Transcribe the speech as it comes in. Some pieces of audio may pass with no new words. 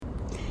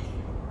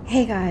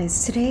Hey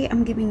guys, today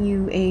I'm giving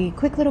you a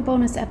quick little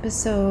bonus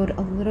episode,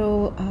 a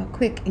little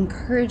quick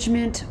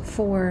encouragement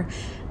for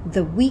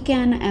the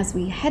weekend as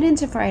we head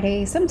into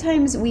Friday.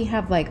 Sometimes we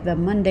have like the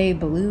Monday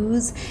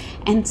blues,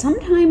 and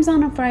sometimes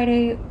on a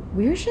Friday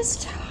we're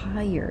just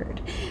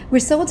tired. We're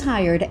so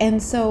tired.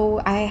 And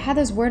so I had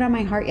this word on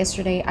my heart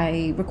yesterday.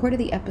 I recorded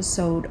the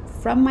episode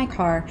from my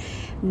car,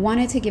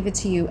 wanted to give it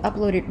to you,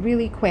 upload it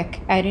really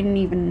quick. I didn't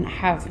even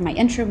have my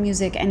intro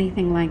music,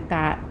 anything like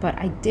that, but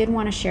I did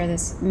want to share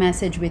this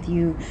message with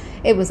you.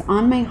 It was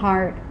on my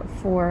heart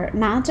for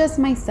not just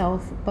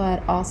myself,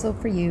 but also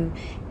for you,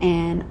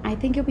 and I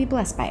think you'll be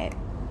blessed by it.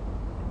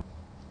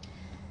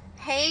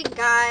 Hey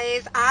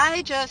guys,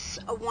 I just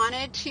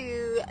wanted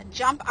to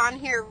jump on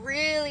here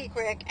really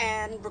quick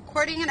and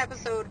recording an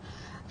episode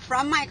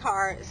from my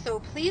car. So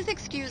please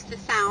excuse the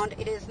sound.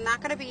 It is not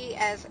going to be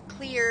as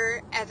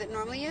clear as it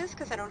normally is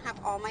because I don't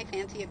have all my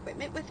fancy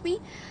equipment with me.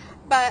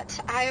 But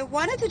I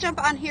wanted to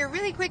jump on here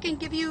really quick and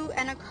give you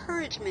an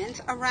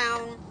encouragement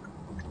around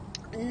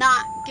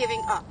not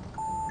giving up.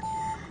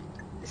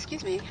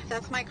 Excuse me,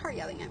 that's my car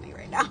yelling at me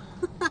right now.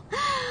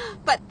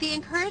 But the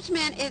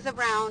encouragement is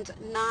around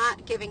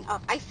not giving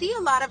up. I see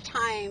a lot of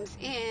times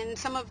in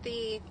some of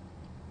the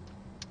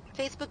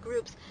Facebook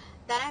groups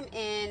that I'm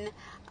in,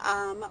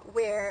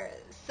 where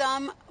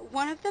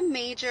one of the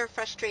major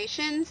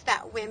frustrations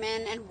that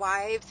women and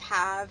wives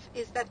have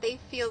is that they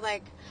feel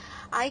like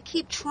I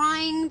keep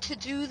trying to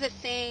do the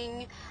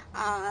thing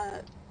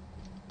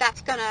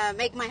that's going to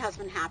make my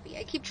husband happy.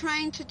 I keep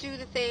trying to do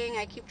the thing.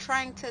 I keep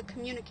trying to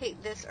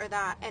communicate this or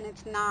that, and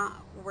it's not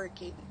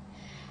working.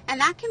 And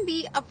that can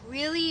be a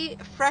really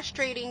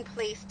frustrating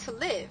place to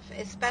live,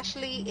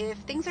 especially if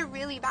things are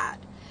really bad.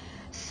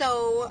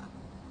 So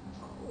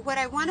what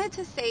I wanted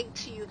to say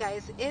to you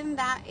guys in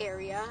that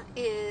area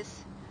is,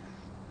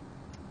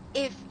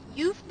 if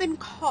you've been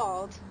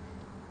called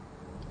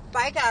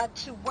by God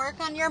to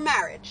work on your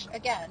marriage,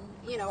 again,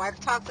 I've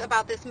talked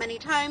about this many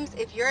times.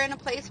 If you're in a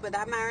place where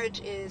that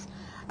marriage is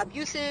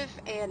abusive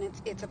and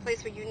it's a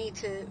place where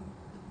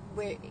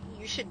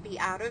you should be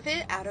out of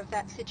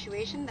that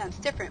situation, that's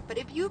different. But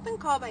if you've been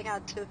called by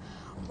God to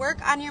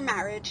work on your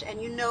marriage,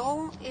 and you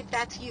know if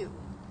that's you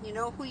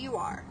know who you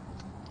are,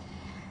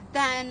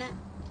 then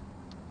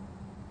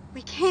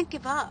we can't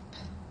give up.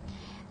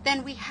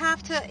 Then we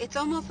have to, it's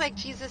almost like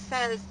Jesus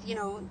says,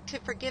 to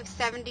forgive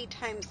 70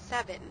 times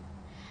 7.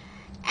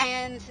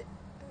 And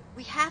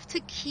we have to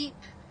keep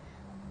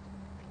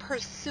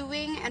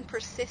pursuing and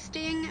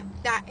persisting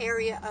that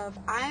area of,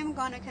 I'm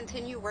going to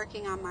continue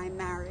working on my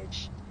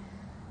marriage.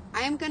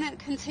 I am going to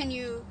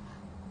continue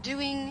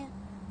doing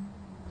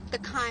the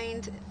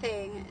kind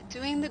thing,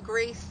 doing the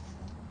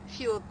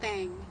grace-fueled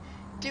thing,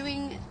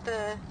 doing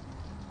the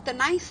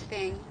nice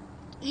thing,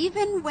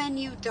 even when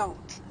you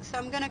don't. So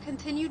I'm going to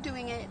continue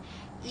doing it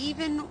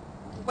even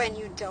when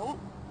you don't.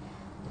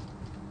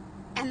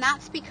 And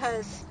that's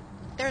because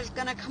there's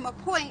going to come a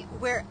point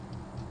where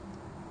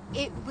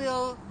it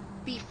will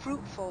be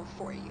fruitful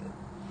for you.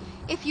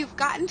 If you've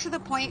gotten to the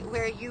point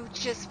where you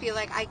just feel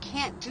like, I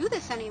can't do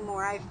this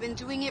anymore, I've been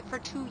doing it for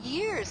 2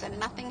 years and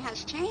nothing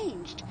has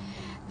changed,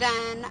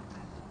 then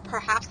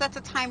perhaps that's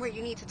a time where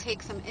you need to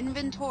take some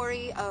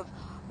inventory of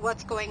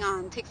what's going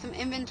on. Take some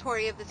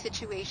inventory of the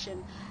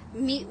situation.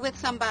 Meet with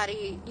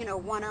somebody,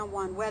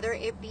 one-on-one, whether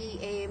it be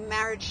a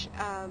marriage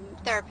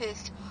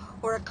therapist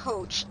or a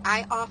coach.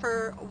 I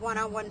offer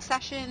one-on-one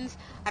sessions.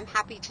 I'm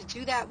happy to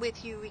do that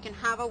with you. We can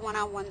have a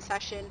one-on-one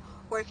session.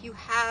 Or if you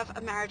have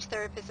a marriage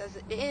therapist as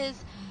it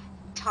is,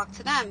 talk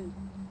to them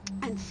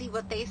and see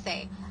what they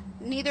say.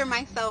 Neither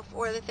myself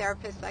or the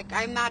therapist,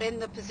 I'm not in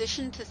the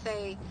position to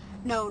say,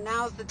 no,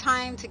 now's the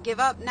time to give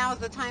up, now's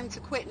the time to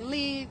quit and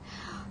leave.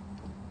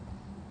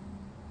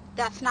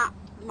 That's not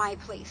my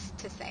place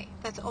to say.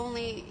 That's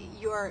only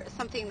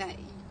something that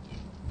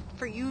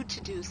for you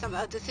to do,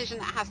 a decision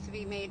that has to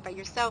be made by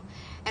yourself,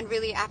 and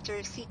really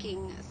after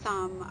seeking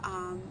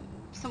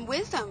some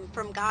wisdom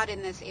from God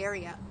in this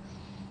area.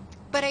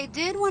 But I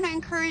did want to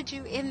encourage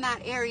you in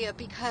that area,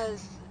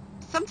 because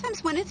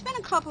sometimes when it's been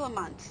a couple of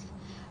months,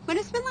 when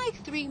it's been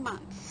like 3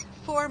 months,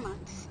 4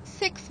 months,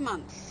 6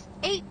 months,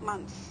 8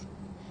 months,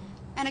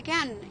 and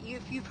again,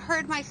 if you've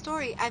heard my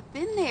story, I've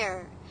been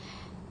there,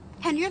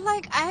 and you're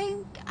like,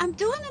 I'm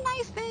doing a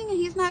nice thing and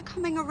he's not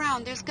coming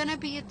around. There's going to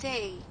be a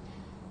day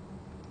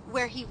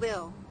where he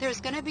will.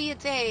 There's going to be a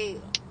day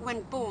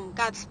when, boom,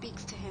 God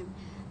speaks to him.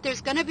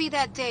 There's going to be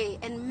that day,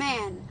 and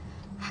man,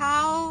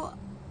 how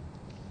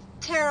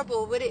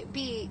terrible would it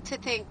be to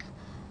think,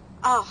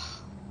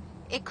 oh,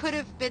 it could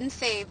have been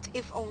saved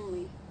if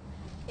only.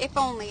 If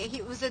only.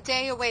 He was a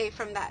day away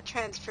from that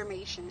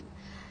transformation.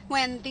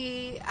 When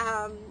the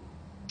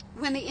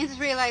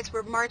Israelites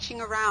were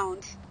marching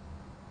around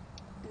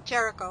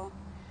Jericho,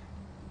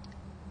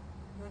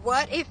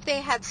 what if they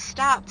had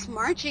stopped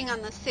marching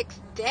on the 6th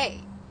day?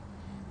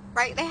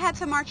 Right? They had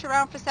to march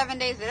around for 7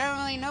 days. They don't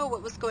really know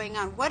what was going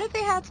on. What if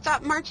they had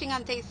stopped marching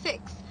on day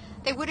 6?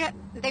 They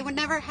would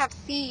never have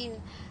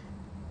seen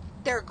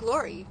their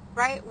glory,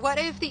 right? What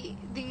if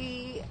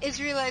the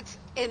Israelites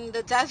in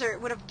the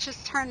desert would have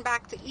just turned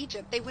back to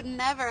Egypt. They would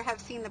never have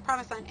seen the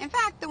promised land. In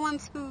fact, the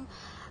ones who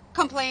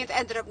complained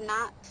ended up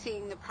not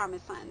seeing the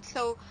promised land.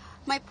 So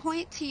my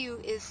point to you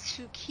is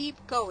to keep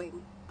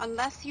going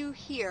unless you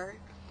hear,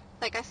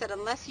 like I said,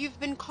 unless you've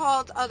been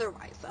called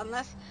otherwise,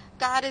 unless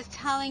God is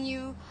telling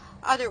you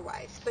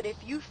otherwise. But if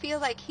you feel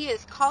like he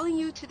is calling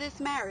you to this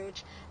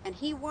marriage and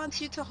he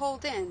wants you to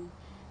hold in,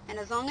 and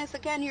as long as,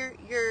 again,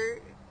 you're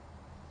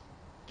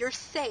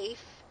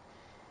safe,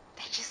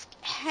 then just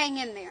hang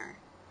in there.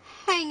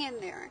 Hang in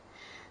there.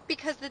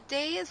 Because the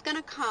day is going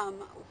to come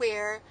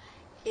where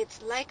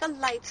it's like a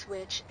light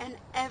switch and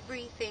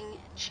everything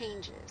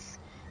changes.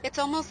 It's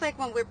almost like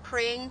when we're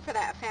praying for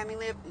that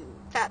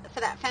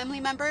family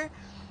member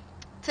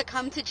to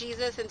come to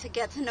Jesus and to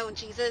get to know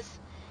Jesus,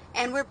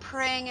 and we're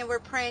praying and we're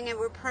praying and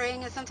we're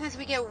praying, and sometimes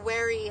we get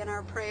weary in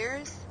our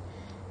prayers,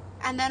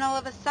 and then all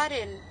of a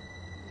sudden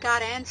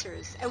God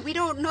answers, and we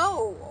don't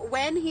know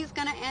when he's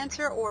going to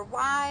answer or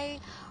why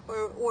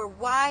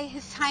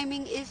his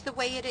timing is the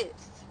way it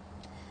is,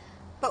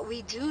 but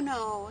we do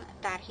know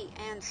that he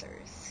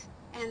answers.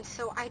 And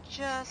so I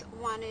just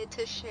wanted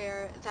to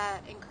share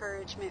that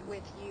encouragement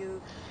with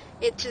you.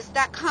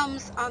 That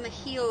comes on the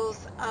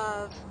heels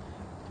of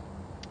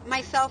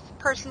myself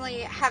personally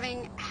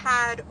having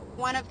had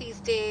one of these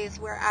days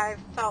where I've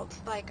felt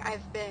like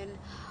I've been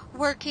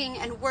working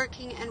and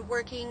working and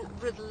working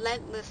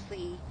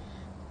relentlessly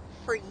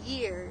for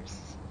years.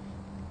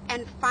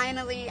 And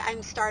finally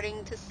I'm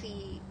starting to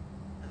see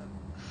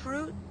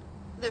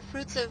the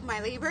fruits of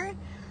my labor.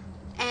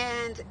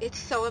 And it's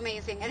so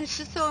amazing. And it's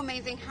just so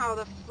amazing how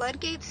the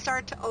floodgates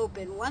start to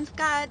open. Once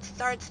God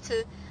starts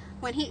to,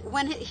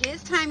 when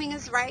his timing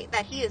is right,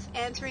 that he is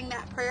answering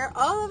that prayer,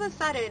 all of a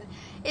sudden,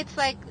 it's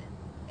like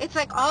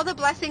all the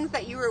blessings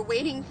that you were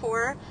waiting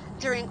for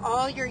during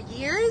all your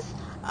years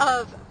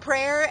of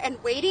prayer and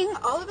waiting,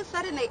 all of a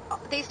sudden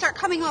they start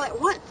coming all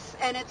at once.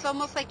 And it's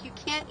almost like you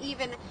can't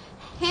even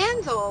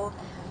handle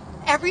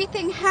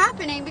everything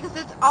happening because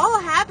it's all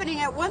happening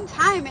at one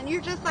time, and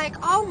you're just like,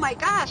 oh my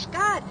gosh,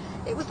 God,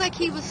 it was like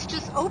he was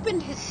just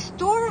opened his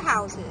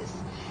storehouses.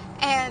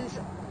 And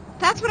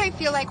that's what I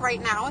feel like right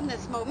now in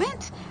this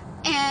moment,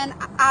 and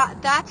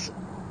that's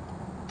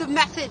the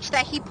message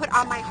that he put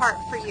on my heart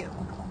for you,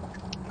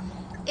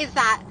 is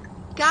that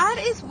God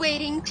is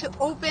waiting to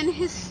open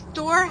his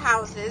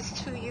storehouses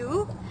to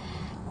you,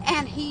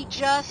 and he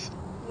just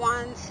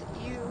wants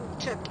you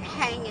to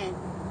hang in.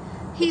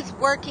 He's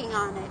working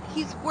on it.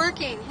 He's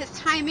working. His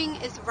timing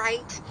is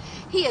right.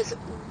 He is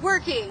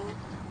working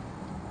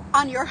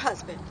on your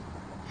husband.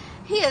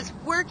 He is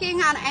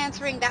working on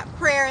answering that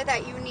prayer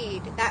that you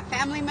need, that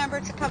family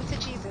member to come to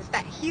Jesus,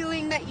 that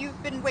healing that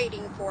you've been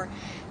waiting for,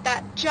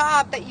 that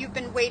job that you've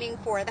been waiting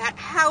for, that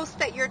house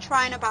that you're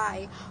trying to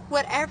buy.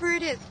 Whatever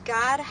it is,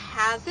 God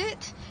has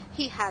it.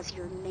 He has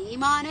your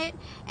name on it,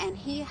 and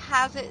he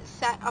has it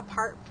set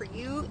apart for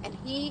you, and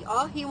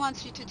all he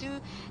wants you to do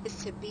is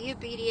to be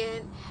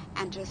obedient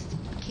and just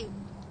keep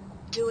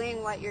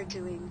doing what you're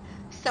doing.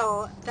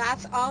 So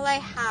that's all I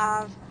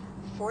have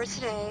for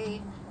today.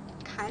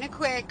 Kind of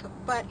quick,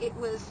 but it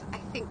was, I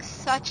think,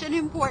 such an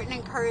important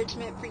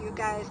encouragement for you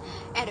guys,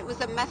 and it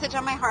was a message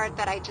on my heart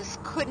that I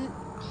just couldn't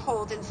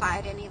hold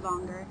inside any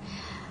longer.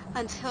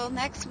 Until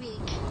next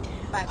week.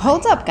 Bye-bye.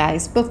 Hold up,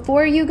 guys.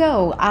 Before you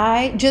go,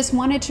 I just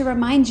wanted to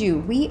remind you,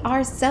 we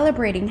are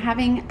celebrating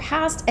having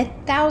passed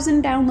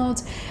 1,000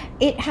 downloads.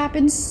 It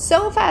happened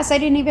so fast. I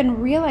didn't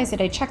even realize it.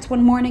 I checked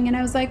one morning and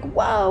I was like,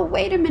 whoa,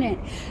 wait a minute.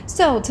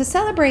 So to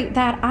celebrate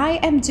that, I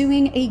am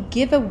doing a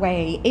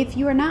giveaway. If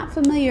you are not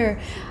familiar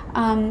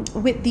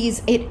with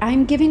these,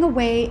 I'm giving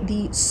away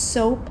the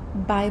Soap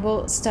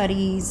Bible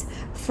Studies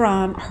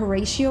from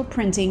Horatio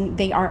Printing.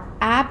 They are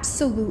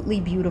absolutely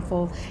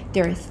beautiful.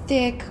 They're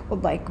thick,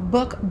 like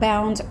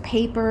book-bound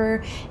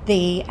paper.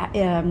 They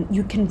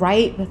you can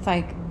write with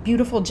like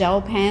beautiful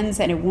gel pens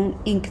and it won't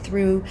ink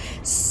through.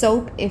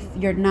 SOAP, if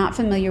you're not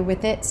familiar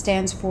with it,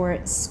 stands for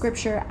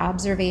Scripture,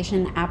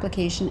 Observation,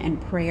 Application, and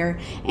Prayer.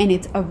 And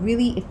it's a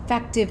really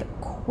effective,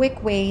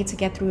 quick way to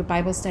get through a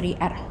Bible study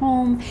at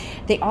home.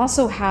 They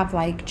also have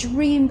like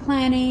dream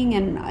planning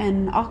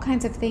and all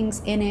kinds of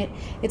things in it.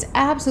 It's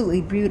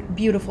absolutely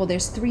beautiful.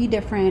 There's 3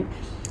 different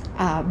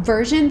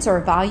versions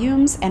or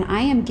volumes, and I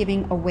am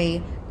giving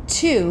away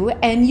 2,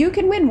 and you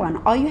can win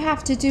one. All you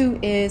have to do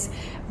is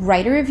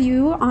write a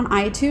review on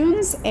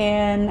iTunes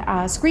and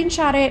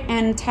screenshot it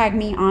and tag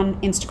me on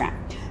Instagram.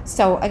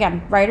 So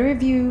again, write a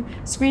review,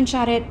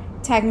 screenshot it,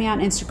 tag me on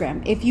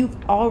Instagram. If you've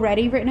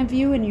already written a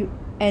review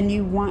and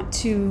you want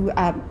to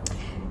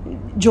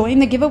join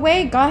the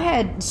giveaway, go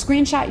ahead,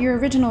 screenshot your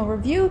original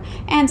review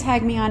and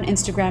tag me on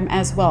Instagram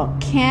as well.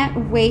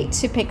 Can't wait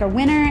to pick a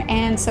winner,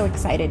 and so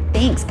excited.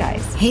 Thanks,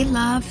 guys. Hey,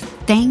 love.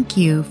 Thank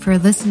you for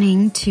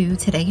listening to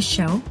today's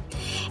show.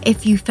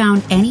 If you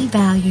found any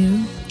value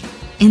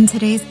in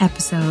today's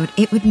episode,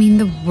 it would mean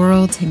the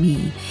world to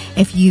me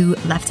if you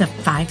left a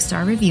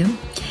 5-star review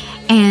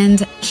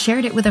and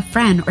shared it with a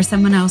friend or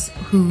someone else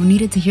who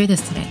needed to hear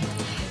this today.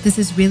 This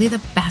is really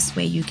the best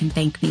way you can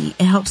thank me.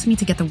 It helps me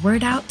to get the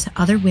word out to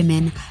other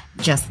women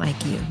just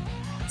like you.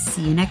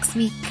 See you next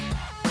week.